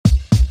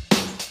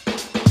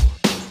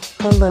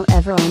Hello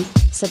everyone,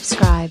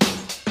 subscribe.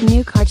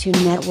 New Cartoon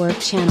Network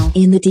channel.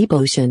 In the deep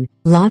ocean,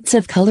 lots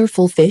of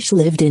colorful fish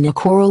lived in a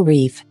coral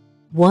reef.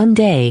 One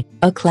day,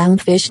 a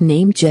clownfish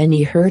named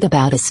Genny heard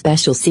about a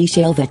special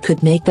seashell that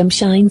could make them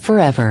shine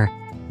forever.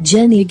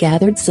 Genny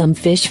gathered some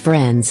fish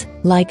friends,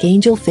 like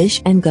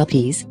angelfish and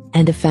guppies,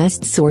 and a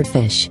fast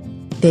swordfish.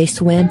 They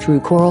swam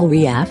through coral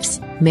reefs,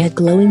 met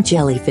glowing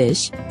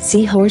jellyfish,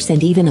 seahorse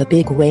and even a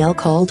big whale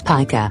called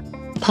pika.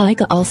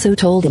 Pika also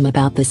told him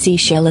about the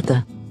seashell at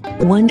the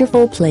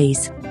wonderful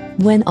place.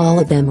 When all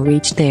of them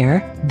reached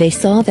there, they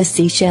saw the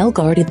seashell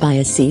guarded by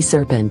a sea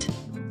serpent.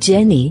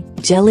 Genny,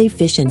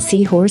 jellyfish and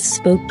seahorse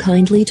spoke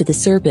kindly to the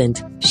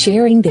serpent,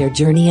 sharing their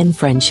journey and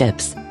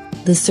friendships.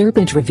 The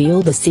serpent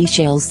revealed the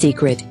seashell's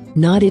secret,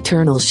 not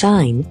eternal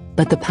shine,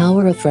 but the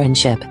power of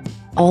friendship.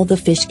 All the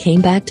fish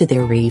came back to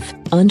their reef,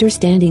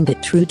 understanding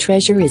that true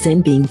treasure is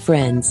in being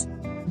friends.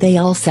 They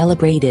all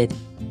celebrated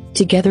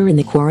together in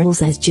the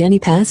corals as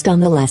Genny passed on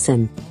the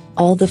lesson.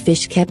 All the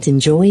fish kept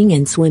enjoying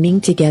and swimming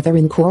together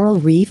in coral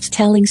reefs,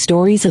 telling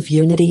stories of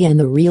unity and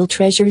the real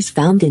treasures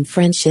found in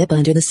friendship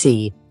under the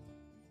sea.